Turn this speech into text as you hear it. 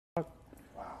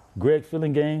Greg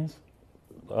Fillinganes,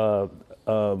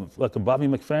 like a Bobby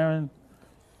McFerrin.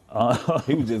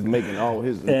 He was just making all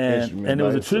his instruments. And it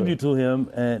was a tribute to him,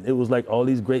 and it was like all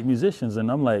these great musicians,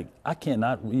 and I'm like, I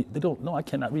cannot read, they don't know I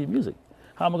cannot read music.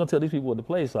 How am I gonna tell these people what to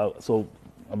play? So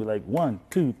I'll be like, 1,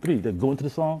 2, 3, they go into the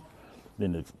song,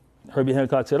 then Herbie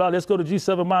Hancock said, oh, let's go to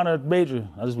G7 minor major.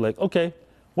 I just be like, okay,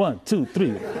 1, 2,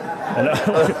 3.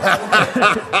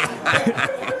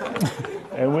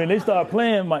 And when they start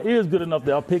playing, my ear's good enough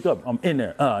that I'll pick up. I'm in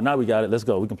there. Now we got it. Let's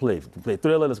go. We can play. We can play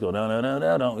Thriller. Let's go. No.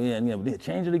 Yeah.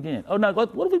 Change it again. Oh, now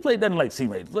what if we played that in like C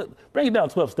major? Bring it down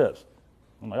 12 steps.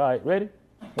 I'm like, all right, ready?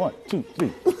 1, 2,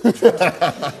 3.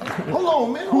 Hold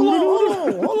on, man.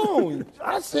 Hold on.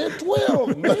 I said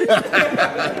 12, man.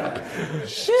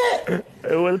 Shit.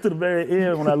 It went to the very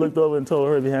end when I looked over and told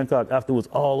Herbie Hancock after it was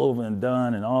all over and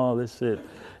done and all this shit.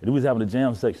 And we was having a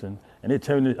jam section, and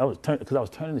because I was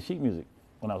turning the sheet music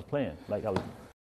when I was playing. Like I was